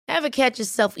Ever catch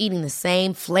yourself eating the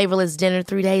same flavorless dinner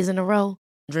 3 days in a row?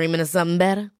 Dreaming of something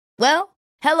better? Well,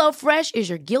 HelloFresh is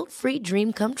your guilt-free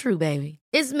dream come true, baby.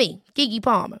 It's me, Keke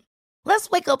Palmer. Let's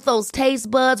wake up those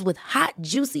taste buds with hot,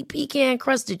 juicy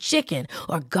pecan-crusted chicken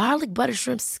or garlic butter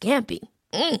shrimp scampi.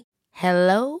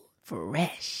 Hello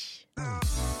Fresh.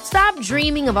 Stop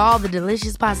dreaming of all the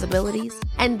delicious possibilities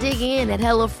and dig in at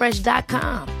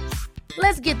HelloFresh.com.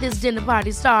 Let's get this dinner party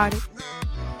started.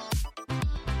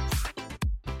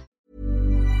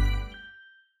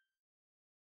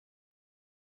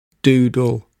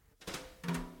 Doodle.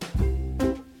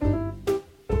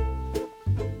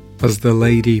 As the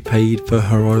lady paid for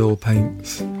her oil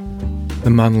paints, the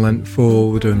man leant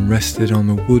forward and rested on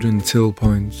a wooden till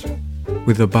point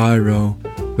with a biro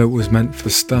that was meant for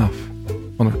staff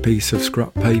on a piece of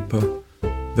scrap paper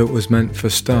that was meant for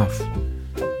staff.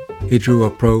 He drew a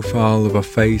profile of a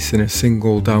face in a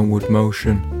single downward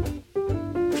motion,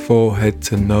 forehead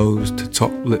to nose to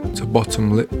top lip to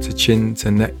bottom lip to chin to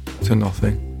neck to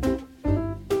nothing.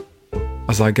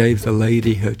 As I gave the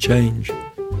lady her change,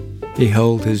 he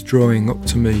held his drawing up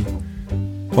to me,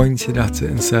 pointed at it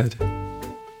and said,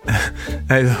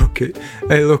 Hey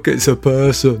look, it's a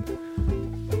person.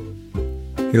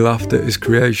 He laughed at his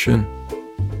creation.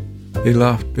 He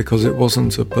laughed because it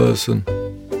wasn't a person.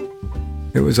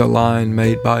 It was a line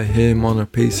made by him on a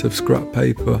piece of scrap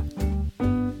paper.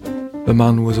 The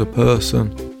man was a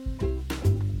person.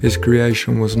 His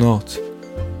creation was not.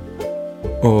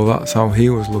 Or that's how he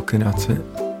was looking at it.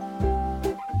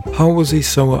 How was he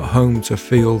so at home to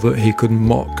feel that he could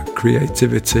mock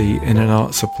creativity in an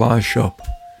art supply shop?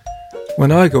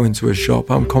 When I go into a shop,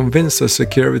 I'm convinced the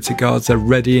security guards are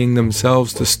readying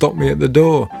themselves to stop me at the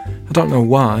door. I don't know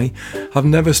why. I've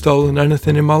never stolen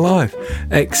anything in my life.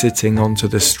 Exiting onto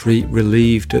the street,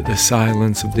 relieved at the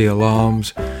silence of the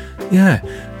alarms. Yeah,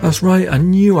 that's right, I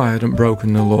knew I hadn't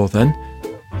broken the law then.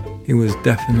 He was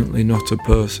definitely not a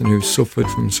person who suffered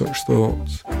from such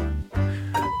thoughts.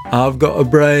 I've got a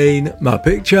brain, my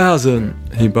picture hasn't,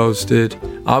 he boasted.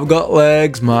 I've got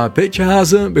legs, my picture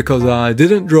hasn't because I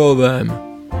didn't draw them.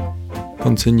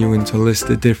 Continuing to list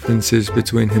the differences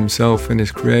between himself and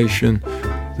his creation,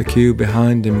 the queue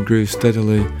behind him grew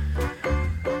steadily.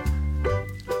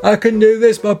 I can do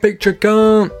this, my picture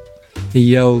can't, he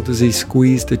yelled as he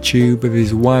squeezed a tube of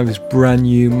his wife's brand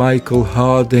new Michael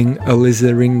Harding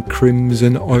alizarin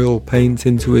crimson oil paint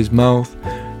into his mouth,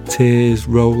 tears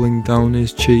rolling down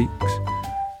his cheeks.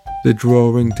 The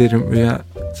drawing didn't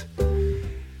react.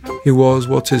 He was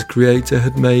what his creator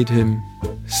had made him,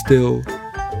 still,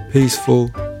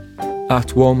 peaceful,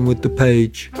 at one with the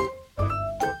page.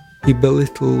 He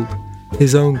belittled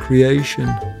his own creation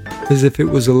as if it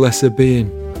was a lesser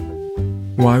being.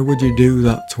 Why would you do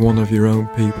that to one of your own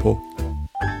people?